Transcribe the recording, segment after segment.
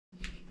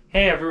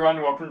Hey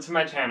everyone, welcome to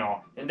my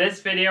channel. In this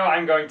video,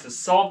 I'm going to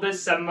solve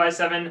this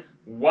 7x7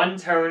 one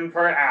turn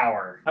per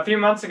hour. A few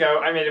months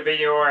ago, I made a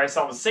video where I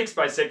solved a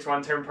 6x6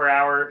 one turn per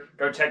hour.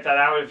 Go check that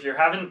out if you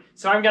haven't.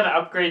 So I'm gonna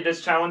upgrade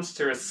this challenge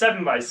to a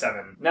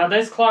 7x7. Now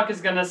this clock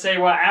is gonna say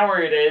what hour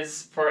it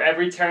is for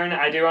every turn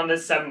I do on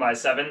this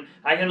 7x7.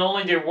 I can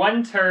only do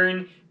one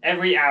turn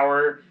every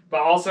hour, but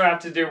also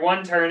have to do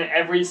one turn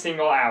every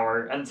single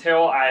hour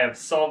until I have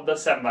solved the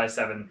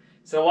 7x7.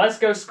 So let's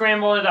go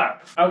scramble it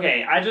up.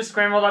 Okay, I just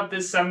scrambled up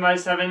this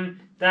 7x7.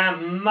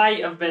 That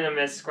might have been a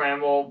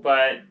mis-scramble,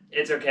 but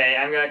it's okay.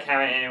 I'm gonna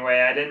count it anyway.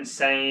 I didn't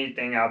set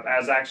anything up. I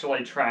was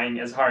actually trying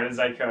as hard as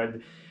I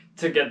could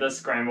to get the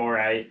scramble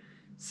right.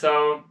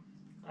 So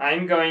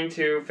I'm going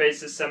to face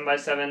the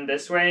 7x7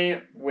 this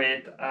way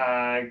with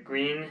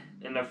green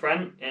in the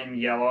front and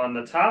yellow on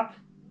the top.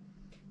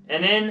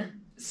 And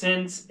then,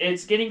 since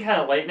it's getting kind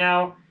of late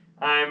now,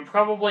 I'm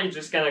probably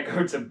just gonna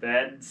go to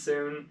bed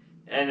soon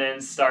and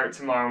then start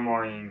tomorrow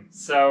morning.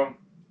 So,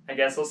 I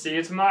guess I'll see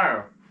you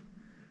tomorrow.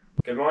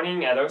 Good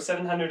morning at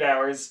 0700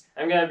 hours.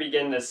 I'm going to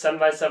begin this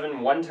 7x7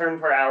 one turn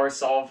per hour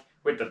solve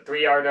with the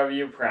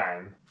 3RW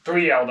prime.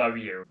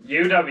 3LW,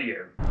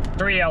 UW,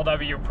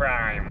 3LW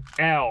prime,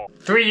 L,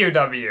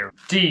 3UW,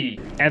 D,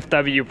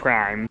 FW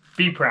prime,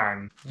 B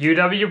prime,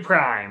 UW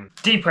prime,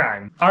 D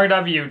prime,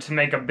 RW to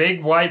make a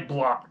big white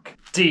block,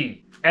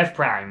 D, F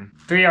prime,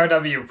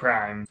 3RW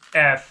prime,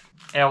 F,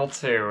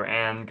 L2,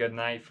 and good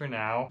night for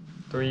now.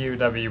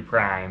 3UW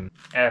prime,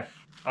 F,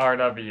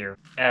 RW,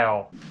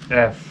 L,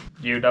 F,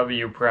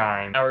 UW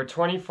prime. Hour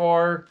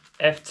 24,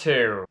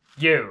 F2,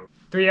 U,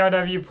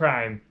 3RW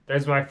prime.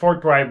 There's my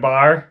forked white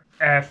bar.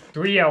 F,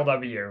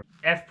 3LW,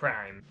 F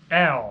prime,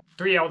 L,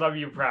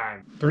 3LW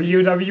prime,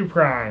 3UW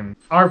prime,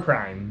 R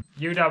prime,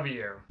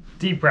 UW,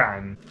 D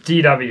prime,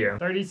 DW.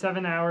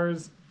 37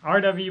 hours,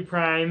 RW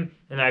prime,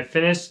 and I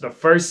finished the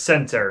first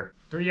center.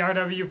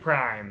 3RW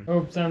prime.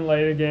 Oops, I'm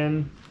late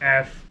again.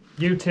 F,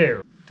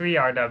 U2,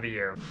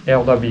 3RW,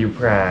 LW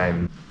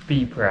prime,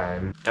 B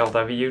prime,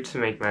 LW to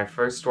make my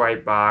first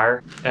white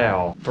bar,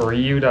 L,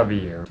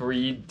 3UW,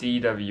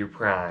 3DW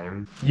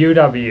prime,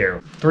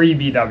 UW,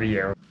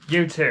 3BW,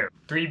 U2,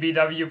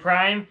 3BW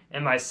prime,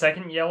 and my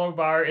second yellow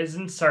bar is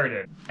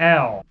inserted,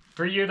 L,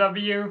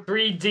 3UW,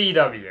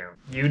 3DW,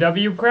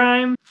 UW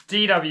prime,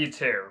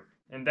 DW2.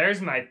 And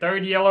there's my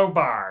third yellow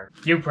bar,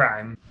 U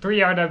prime,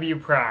 3RW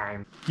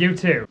prime,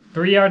 U2,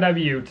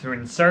 3RW to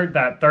insert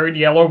that third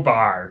yellow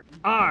bar,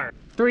 R,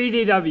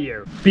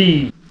 3DW,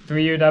 B,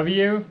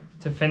 3UW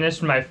to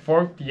finish my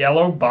fourth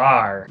yellow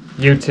bar,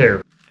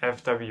 U2,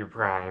 FW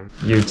prime,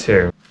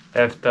 U2,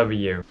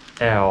 FW,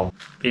 L,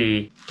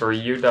 B,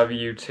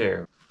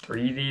 3UW2,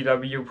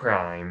 3DW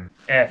prime,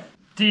 F,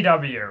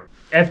 DW,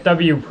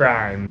 FW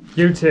prime,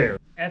 U2,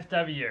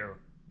 FW.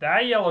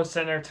 That yellow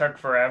center took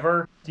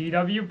forever.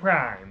 DW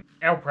prime,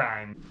 L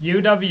prime,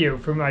 UW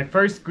for my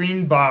first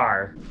green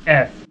bar,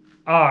 F,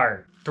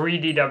 R,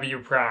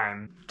 3DW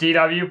prime,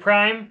 DW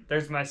prime,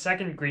 there's my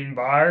second green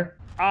bar,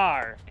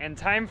 R, and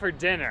time for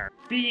dinner,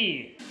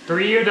 B,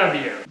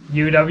 3UW,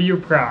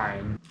 UW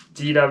prime,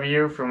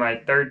 DW for my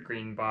third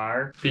green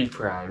bar, B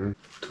prime,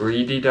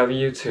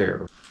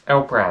 3DW2,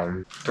 L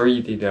prime,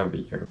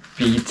 3DW,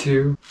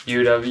 B2,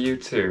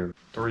 UW2,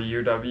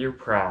 3UW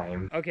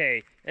prime.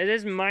 Okay, it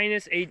is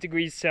minus 8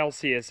 degrees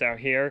Celsius out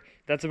here.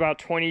 That's about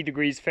 20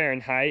 degrees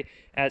Fahrenheit.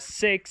 At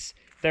 6,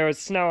 there was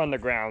snow on the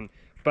ground.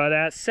 But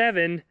at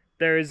 7,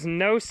 there is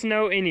no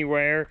snow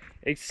anywhere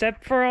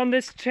except for on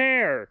this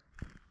chair.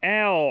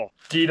 L.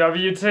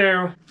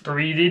 DW2,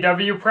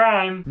 3DW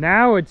prime.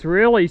 Now it's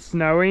really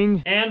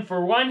snowing. And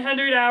for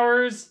 100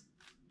 hours,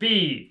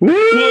 B.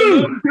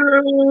 100!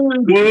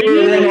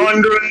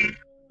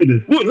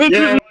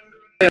 100!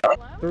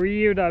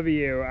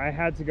 3UW, I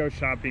had to go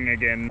shopping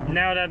again.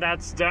 Now that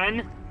that's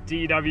done,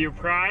 DW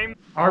prime,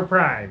 R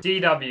prime,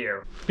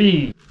 DW,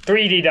 B,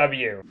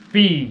 3DW,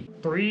 B,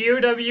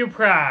 3UW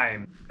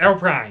prime, L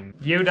prime,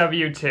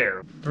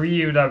 UW2,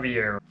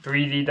 3UW,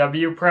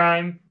 3DW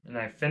prime, and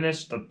I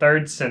finished the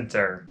third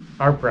center,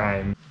 R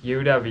prime,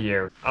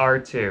 UW,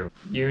 R2,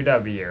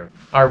 UW,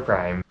 R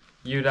prime,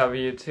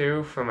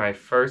 UW2 for my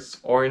first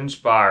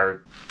orange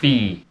bar,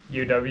 B,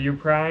 UW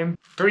prime,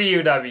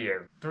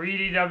 3UW,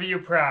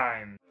 3DW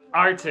prime,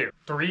 R2,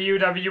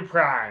 3UW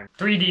prime,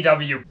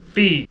 3DW,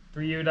 B,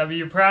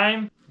 3UW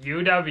prime,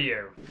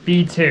 UW,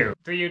 B2,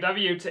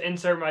 3UW to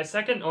insert my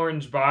second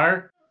orange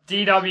bar,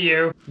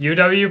 DW,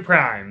 UW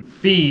prime,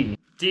 B,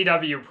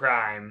 DW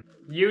prime,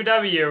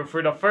 UW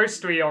for the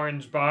first 3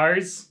 orange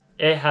bars.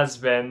 It has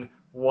been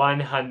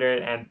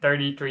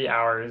 133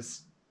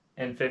 hours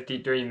and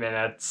 53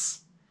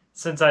 minutes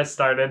since I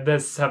started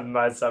this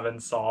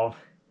 7x7 solve.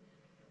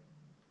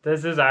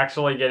 This is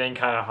actually getting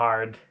kind of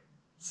hard,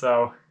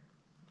 so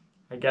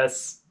I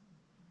guess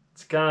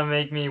it's gonna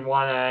make me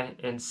wanna,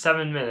 in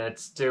 7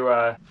 minutes, do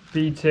a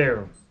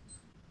B2.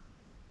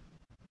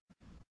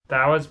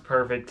 That was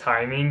perfect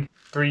timing.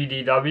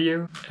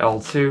 3DW,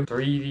 L2,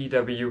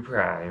 3DW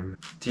prime,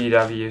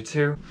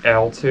 DW2,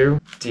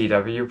 L2,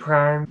 DW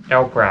prime,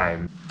 L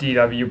prime,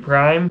 DW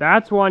prime.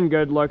 That's one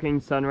good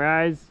looking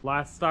sunrise.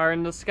 Last star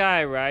in the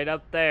sky right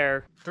up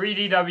there.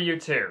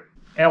 3DW2,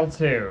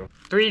 L2,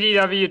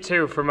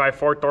 3DW2 for my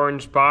fourth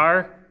orange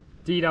bar.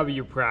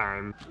 DW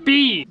prime.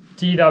 B.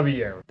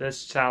 DW.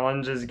 This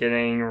challenge is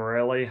getting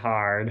really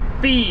hard.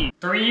 B.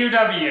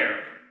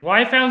 3UW. Well,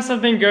 I found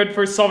something good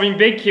for solving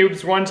big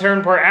cubes 1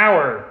 turn per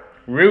hour.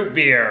 Root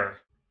beer.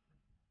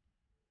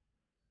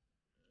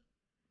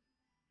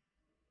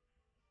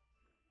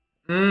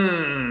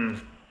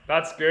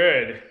 That's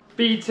good.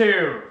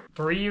 B2.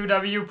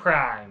 3UW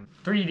prime.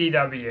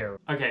 3DW.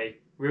 Okay,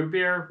 root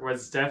beer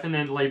was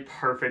definitely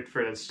perfect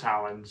for this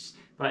challenge.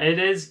 But it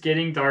is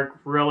getting dark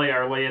really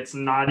early. It's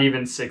not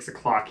even 6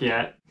 o'clock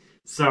yet.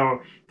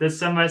 So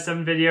this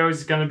 7x7 video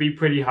is gonna be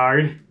pretty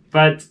hard,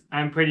 but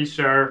I'm pretty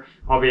sure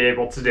I'll be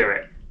able to do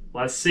it.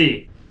 Let's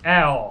see.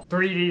 L,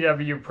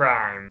 3DW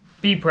prime,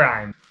 B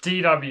prime,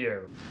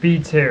 DW,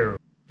 B2,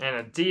 and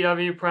a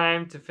DW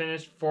prime to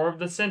finish 4 of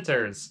the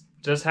centers.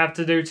 Just have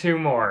to do 2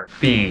 more.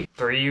 B,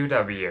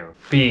 3UW,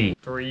 B,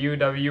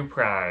 3UW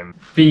prime,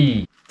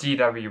 B,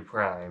 DW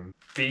prime,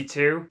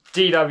 B2,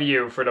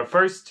 DW for the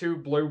first 2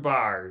 blue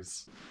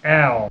bars.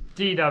 L,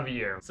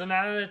 DW. So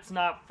now that it's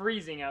not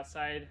freezing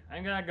outside,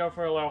 I'm gonna go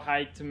for a little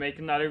hike to make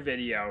another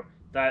video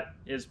that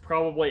is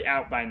probably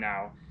out by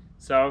now.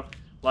 So,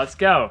 let's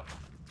go.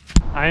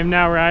 I am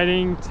now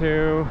riding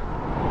to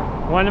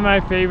one of my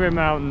favorite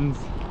mountains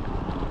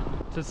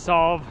to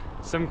solve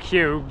some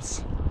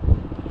cubes,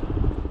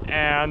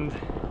 and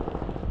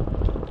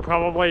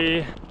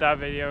probably that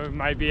video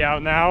might be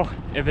out now.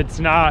 If it's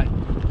not,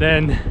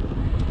 then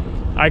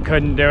I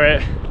couldn't do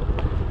it.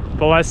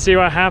 But let's see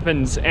what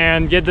happens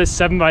and get this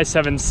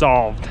 7x7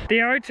 solved.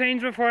 The hour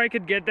changed before I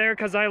could get there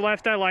because I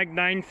left at like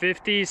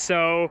 9:50,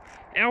 so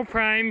L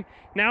prime.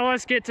 Now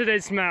let's get to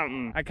this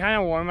mountain. I kind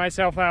of wore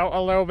myself out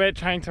a little bit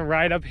trying to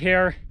ride up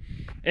here.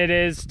 It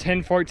is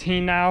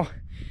 10:14 now.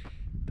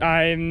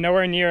 I'm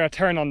nowhere near a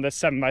turn on this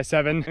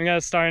 7x7. I'm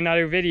gonna start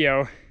another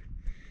video.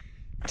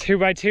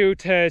 2x2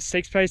 to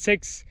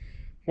 6x6,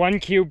 1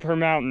 cube per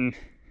mountain.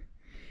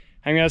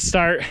 I'm gonna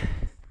start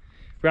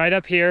right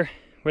up here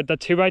with the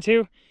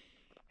 2x2,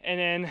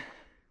 and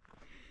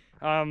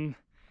then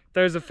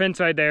there's a fence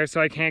right there,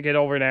 so I can't get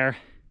over there.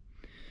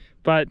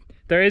 But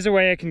there is a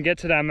way I can get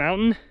to that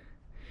mountain,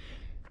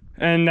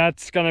 and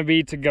that's gonna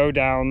be to go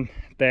down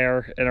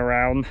there and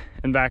around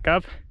and back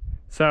up.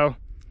 So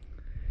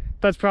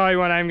that's probably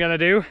what I'm gonna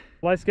do.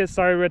 Let's get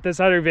started with this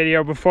other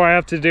video before I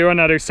have to do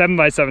another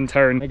 7x7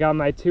 turn. I got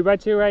my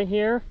 2x2 right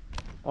here.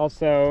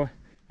 Also,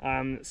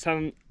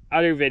 some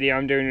other video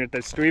I'm doing with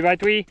this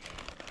 3x3.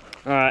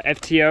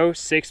 FTO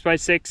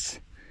 6x6.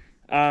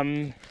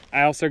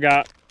 I also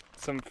got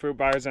some fruit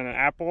bars and an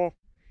apple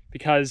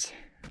because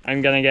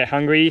I'm gonna get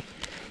hungry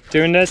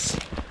doing this.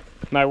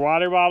 My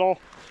water bottle.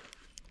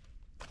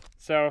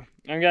 So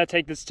I'm gonna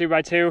take this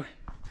 2x2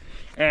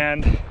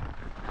 and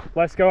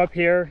let's go up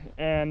here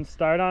and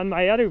start on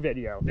my other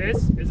video.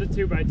 This is a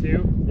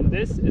 2x2 and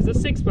this is a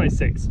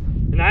 6x6,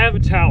 and I have a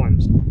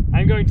challenge.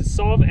 I'm going to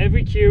solve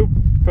every cube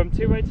from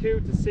 2x2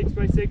 to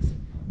 6x6,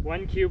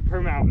 1 cube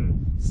per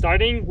mountain,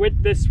 starting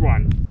with this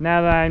one.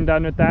 Now that I'm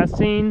done with that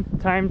scene,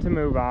 time to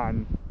move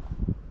on.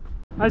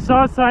 I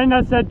saw a sign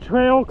that said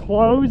trail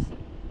closed,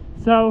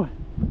 so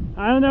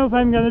I don't know if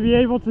I'm going to be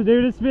able to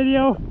do this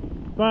video,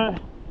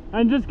 but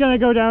I'm just going to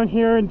go down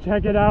here and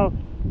check it out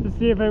to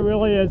see if it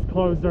really is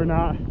closed or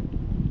not.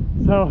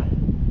 So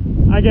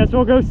I guess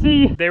we'll go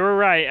see. They were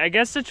right. I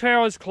guess the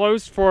trail is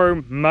closed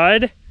for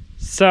mud,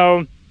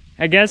 so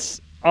I guess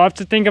I'll have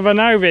to think of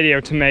another video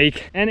to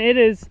make. And it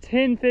is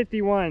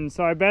 10:51,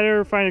 so I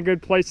better find a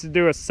good place to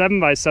do a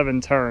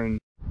 7x7 turn.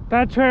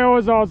 That trail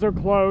is also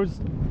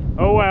closed.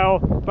 Oh well,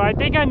 but I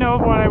think I know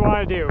what I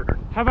want to do.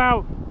 How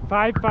about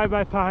 5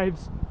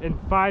 5x5s in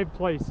 5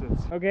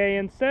 places? Okay,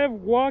 instead of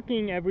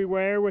walking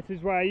everywhere, which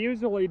is what I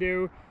usually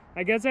do,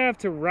 I guess I have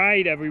to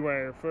ride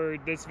everywhere for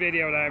this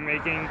video that I'm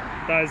making.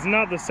 That is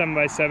not the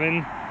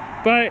 7x7,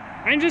 but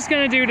I'm just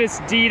gonna do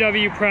this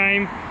DW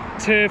prime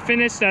to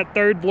finish that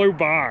 3rd blue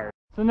bar.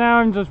 So now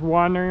I'm just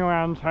wandering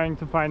around trying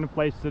to find a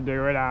place to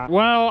do it at.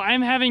 Well,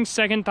 I'm having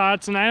second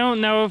thoughts, and I don't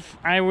know if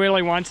I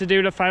really want to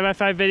do the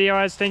 5x5 video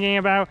I was thinking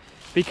about,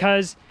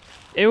 because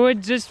it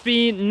would just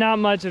be not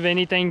much of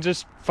anything,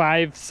 just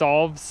 5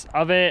 solves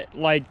of it,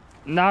 like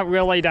not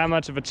really that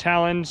much of a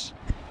challenge.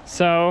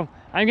 So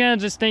I'm gonna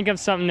just think of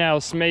something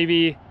else,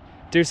 maybe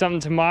do something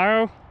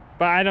tomorrow,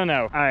 but I don't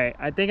know. Alright,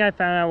 I think I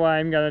found out what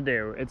I'm gonna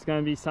do. It's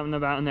gonna be something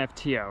about an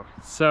FTO.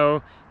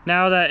 So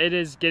now that it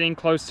is getting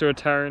close to a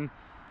turn,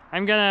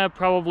 I'm gonna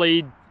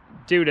probably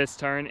do this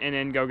turn and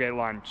then go get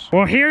lunch.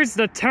 Well, here's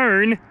the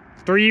turn,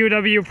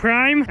 3UW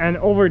prime, and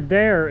over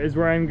there is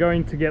where I'm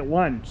going to get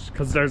lunch,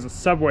 because there's a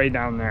Subway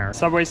down there.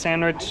 Subway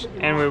sandwich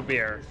and root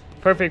beer.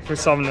 Perfect for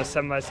solving the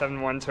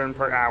 7x7 1 turn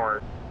per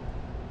hour.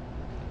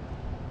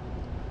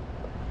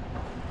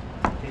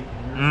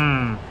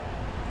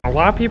 A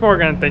lot of people are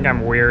gonna think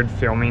I'm weird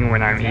filming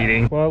when I'm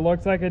eating. Well, it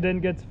looks like I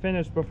didn't get to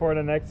finish before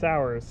the next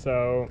hour,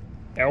 so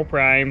L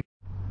prime.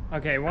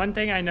 Okay, one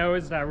thing I know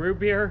is that root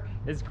beer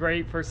is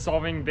great for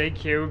solving big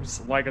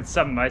cubes like a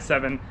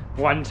 7x7,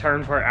 1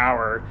 turn per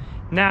hour.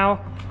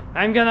 Now,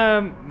 I'm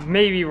gonna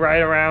maybe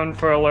ride around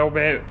for a little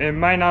bit. It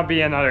might not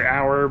be another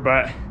hour,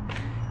 but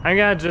I'm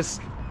gonna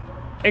just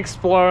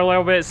explore a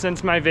little bit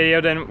since my video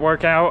didn't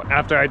work out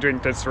after I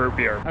drink this root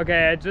beer.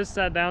 Okay, I just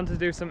sat down to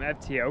do some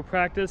FTO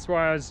practice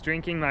while I was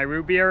drinking my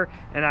root beer,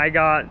 and I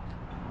got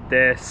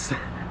this.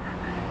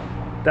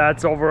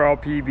 That's overall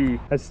PB.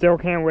 I still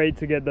can't wait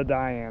to get the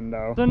Diane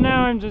though. So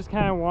now I'm just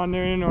kind of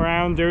wandering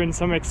around doing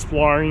some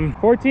exploring.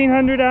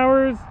 1400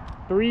 hours,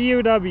 3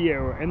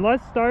 UW, and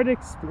let's start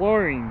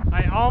exploring.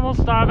 I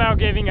almost thought about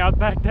giving up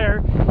back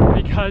there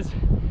because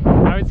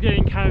I was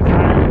getting kind of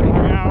tired and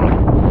hung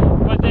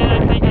out. But then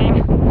I'm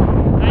thinking,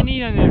 I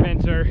need an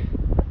adventure,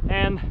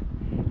 and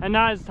I'm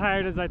not as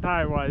tired as I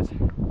thought I was.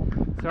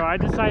 So I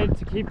decided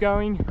to keep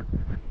going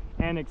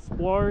and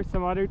explore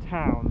some other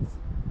towns.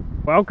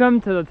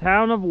 Welcome to the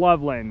town of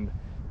Loveland.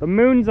 The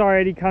moon's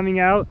already coming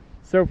out,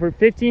 so for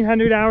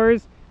 1500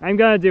 hours, I'm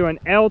gonna do an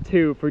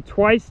L2 for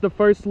twice the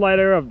first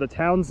letter of the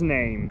town's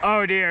name.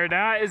 Oh dear,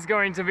 that is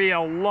going to be a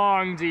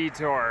long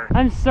detour.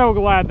 I'm so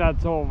glad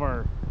that's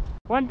over.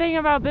 One thing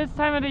about this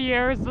time of the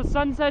year is the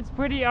sun sets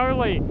pretty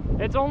early.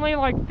 It's only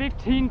like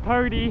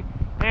 15:30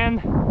 and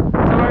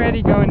it's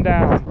already going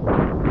down.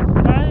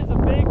 That is a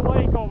big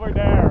lake over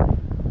there.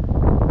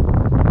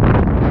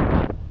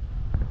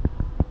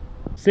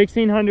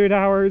 1600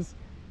 hours,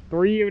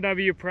 3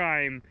 UW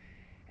prime.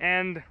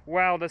 And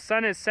wow, the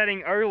sun is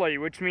setting early,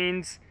 which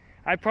means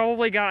I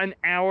probably got an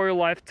hour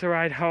left to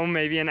ride home,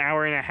 maybe an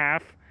hour and a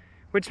half,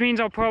 which means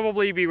I'll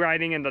probably be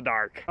riding in the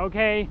dark.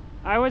 Okay,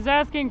 I was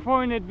asking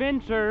for an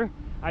adventure.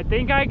 I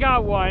think I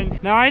got one.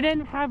 Now, I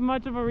didn't have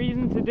much of a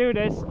reason to do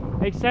this,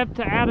 except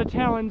to add a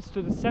challenge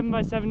to the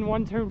 7x7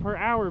 1 turn per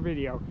hour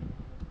video.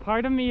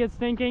 Part of me is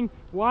thinking,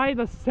 why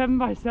the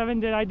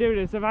 7x7 did I do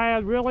this if I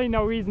had really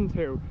no reason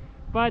to?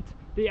 But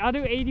the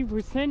other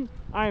 80%,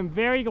 I am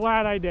very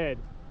glad I did.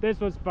 This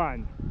was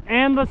fun.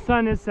 And the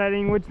sun is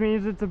setting, which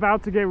means it's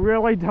about to get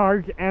really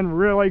dark and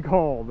really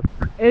cold.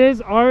 It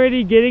is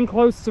already getting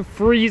close to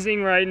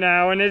freezing right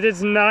now, and it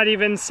is not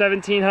even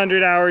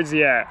 1700 hours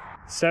yet.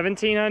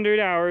 1700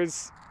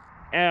 hours,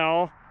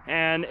 L,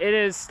 and it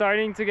is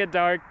starting to get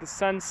dark. The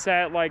sun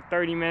set like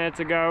 30 minutes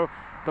ago.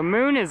 The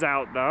moon is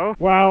out though.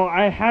 Wow,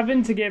 I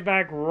happen to get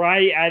back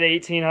right at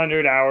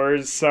 1800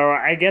 hours, so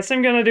I guess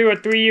I'm gonna do a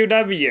 3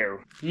 UW.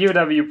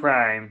 UW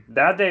prime.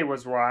 That day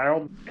was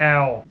wild.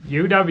 L,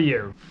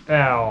 UW,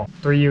 L,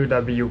 3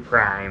 UW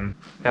prime.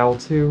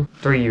 L2,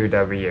 3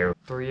 UW,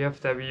 3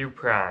 FW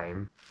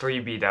prime,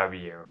 3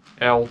 BW.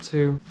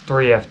 L2,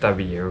 3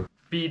 FW,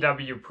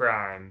 BW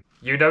prime,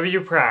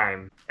 UW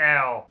prime,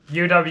 L,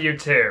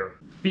 UW2,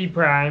 B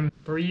prime,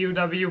 3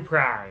 UW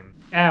prime.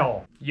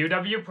 L,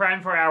 UW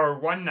prime for hour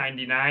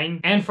 199,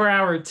 and for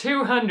hour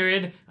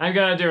 200, I'm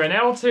gonna do an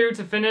L2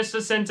 to finish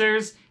the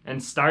centers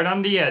and start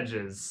on the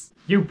edges.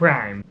 U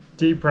prime,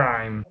 D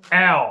prime,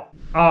 L,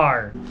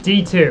 R,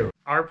 D2,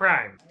 R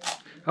prime.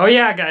 Oh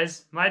yeah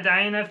guys, my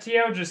Diane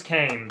FTO just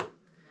came.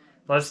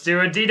 Let's do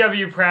a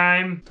DW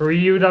prime,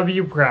 3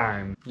 UW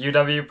prime,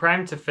 UW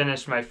prime to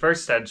finish my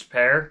first edge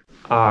pair.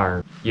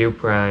 R, U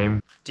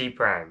prime, D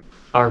prime,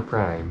 R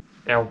prime,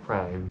 L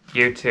prime,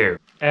 U2,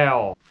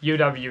 L,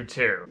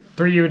 UW2,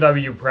 3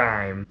 UW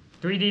prime,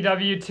 3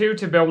 DW2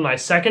 to build my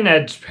second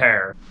edge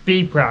pair.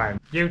 B prime,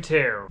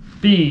 U2,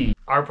 B,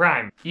 R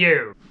prime,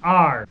 U,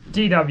 R,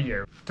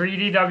 DW,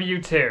 3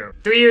 DW2,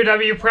 3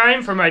 UW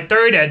prime for my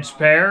third edge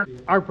pair.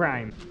 R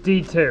prime,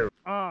 D2,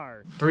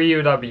 R, 3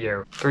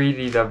 UW, 3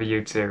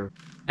 DW2,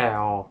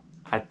 L.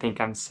 I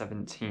think I'm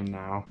 17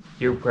 now.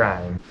 U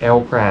prime, L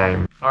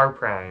prime, R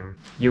prime,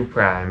 U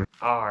prime,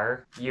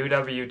 R,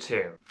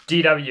 UW2.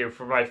 DW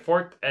for my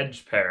fourth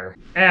edge pair.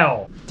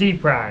 L, D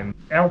prime,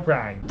 L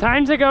prime.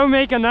 Time to go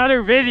make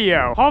another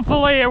video.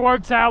 Hopefully it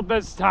works out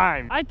this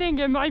time. I think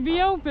it might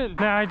be open.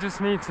 Now I just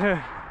need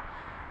to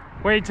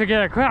wait to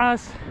get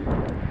across.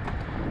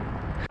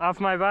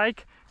 Off my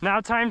bike. Now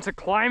time to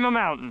climb a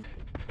mountain.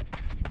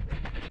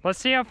 Let's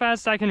see how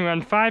fast I can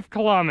run 5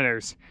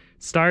 kilometers.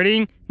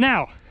 Starting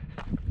now.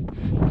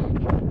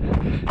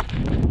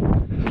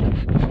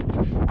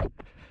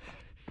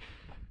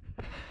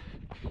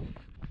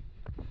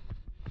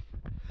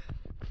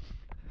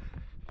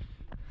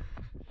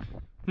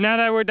 Now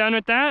that we're done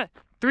with that,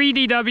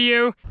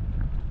 3DW.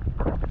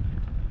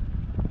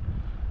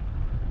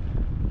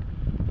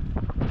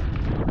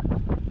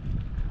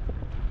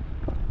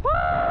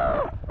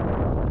 Woo!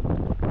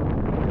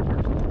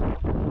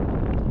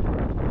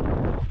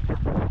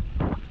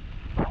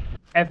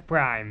 F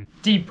prime,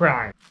 D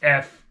prime,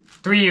 F,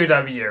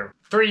 3UW,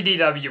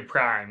 3DW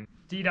prime.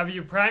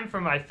 DW prime for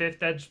my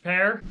fifth edge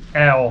pair.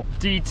 L,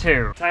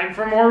 D2. Time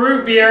for more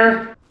root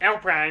beer. L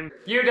prime,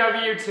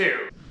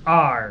 UW2.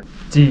 R,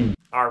 D,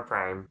 R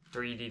prime,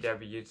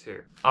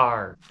 3DW2.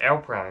 R, L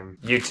prime,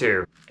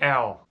 U2.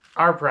 L,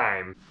 R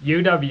prime,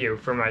 UW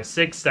for my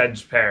 6th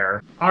edge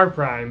pair, R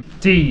prime,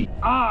 D,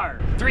 R,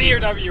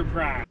 3UW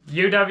prime,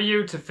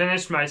 UW to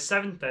finish my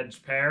 7th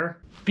edge pair,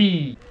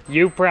 B,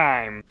 U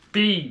prime,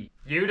 B,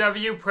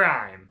 UW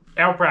prime,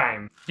 L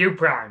prime, U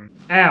prime,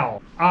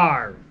 L,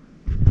 R,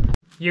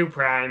 U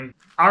prime,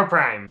 R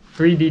prime,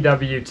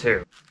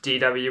 3DW2,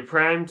 DW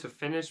prime to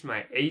finish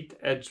my 8th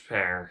edge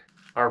pair,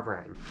 R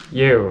prime,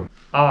 U,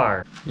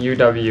 R,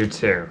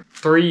 UW2,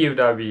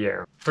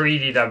 3UW,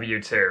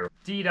 3DW2,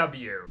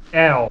 DW,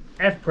 L,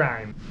 F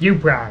prime, U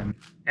prime,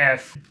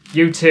 F,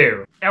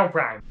 U2, L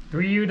prime,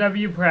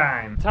 3UW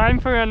prime. Time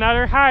for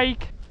another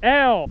hike.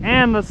 L,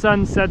 and the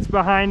sun sets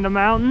behind the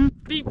mountain.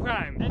 B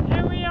prime, and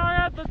here we are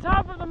at the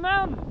top of the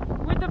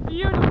mountain with a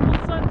beautiful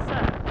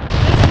sunset.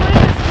 This wind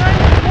is trying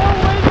to blow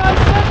away my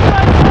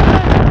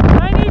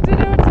 7x7. I need to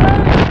do a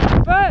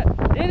turn,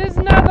 but it is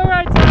not the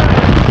right time.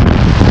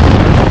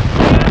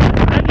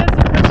 And I guess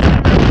I'm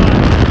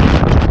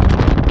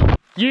pushing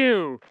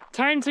You,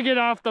 time to get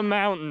off the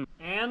mountain.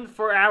 And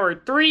for our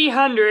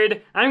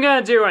 300, I'm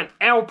gonna do an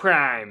L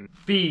prime,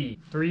 B,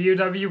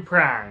 3UW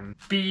prime,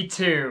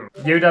 B2,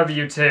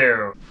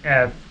 UW2,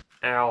 F,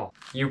 L,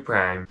 U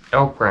prime,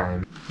 L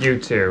prime,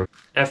 U2,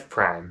 F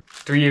prime,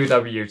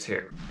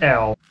 3UW2,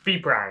 L, B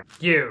prime,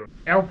 U,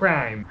 L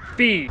prime,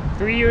 B,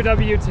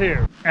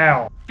 3UW2,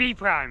 L, B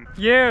prime,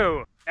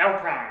 U, L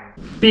prime,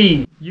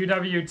 B,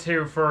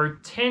 UW2 for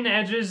 10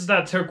 edges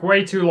that took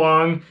way too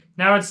long.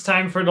 Now it's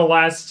time for the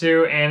last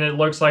 2 and it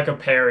looks like a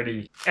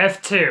parody.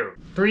 F2,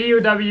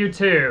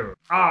 3UW2,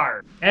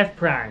 R, F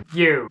prime,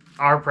 U,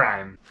 R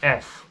prime,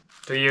 F,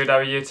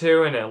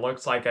 3UW2 and it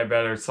looks like I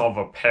better solve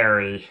a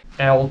parry.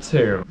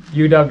 L2,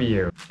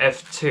 UW,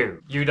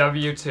 F2,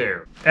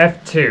 UW2,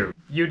 F2,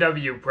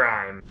 UW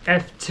prime,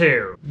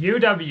 F2,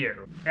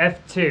 UW,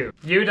 F2,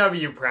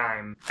 UW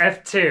prime,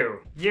 F2,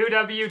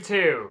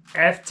 UW2,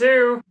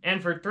 F2,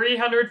 and for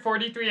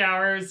 343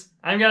 hours,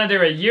 I'm gonna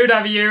do a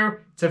UW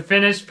to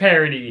finish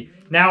parody.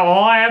 Now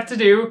all I have to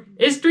do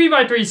is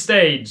 3x3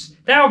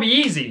 stage. That'll be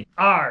easy.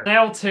 R,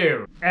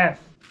 L2, F,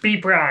 B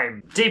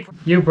prime, D,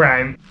 U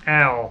prime,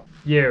 L,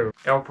 U,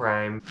 L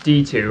prime,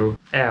 D2,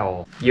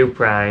 L, U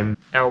prime,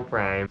 L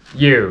prime,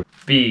 U,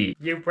 B,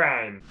 U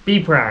prime, B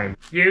prime,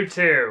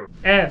 U2,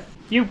 F,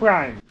 U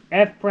prime,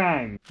 F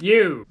prime,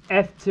 U,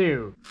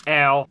 F2,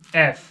 L,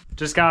 F.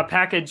 Just got a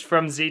package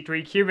from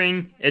Z3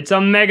 Cubing. It's a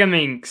Mega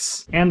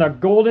Minx. And a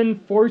Golden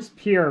Force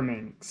Pure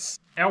Minx.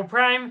 L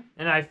prime,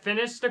 and I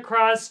finished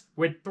across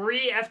with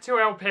 3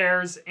 F2L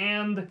pairs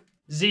and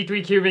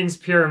Z3 Cubing's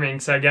Pure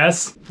Minx, I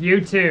guess.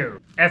 U2,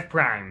 F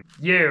prime,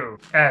 U,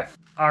 F,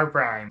 R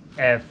prime,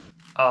 F,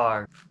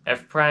 R,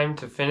 F prime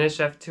to finish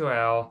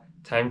F2L.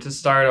 Time to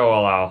start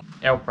OLL.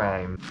 L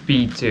prime,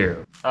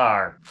 B2,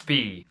 R,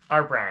 B,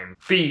 R prime,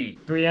 B.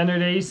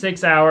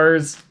 386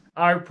 hours,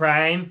 R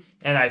prime,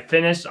 and I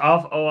finished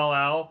off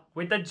OLL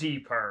with a G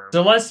perm.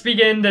 So let's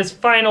begin this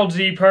final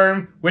G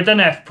perm with an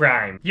F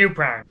prime, U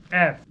prime,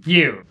 F,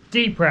 U,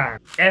 D prime,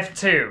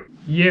 F2,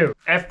 U,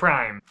 F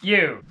prime,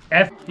 U,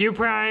 F, U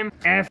prime,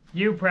 F,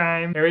 U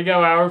prime. Here we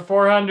go, hour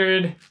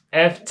 400,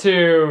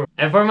 F2.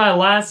 And for my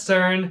last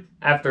turn,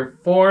 after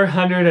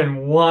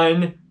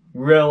 401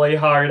 really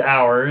hard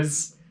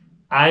hours,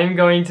 I'm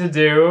going to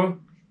do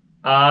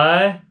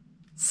a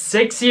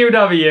 6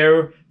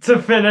 UW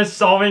to finish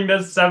solving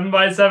this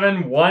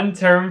 7x7 1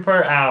 turn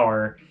per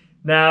hour.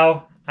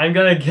 Now, I'm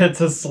gonna get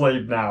to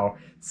sleep now.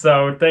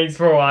 So, thanks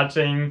for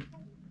watching.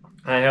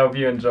 I hope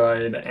you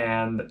enjoyed,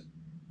 and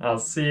I'll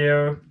see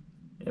you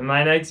in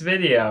my next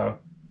video.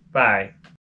 Bye.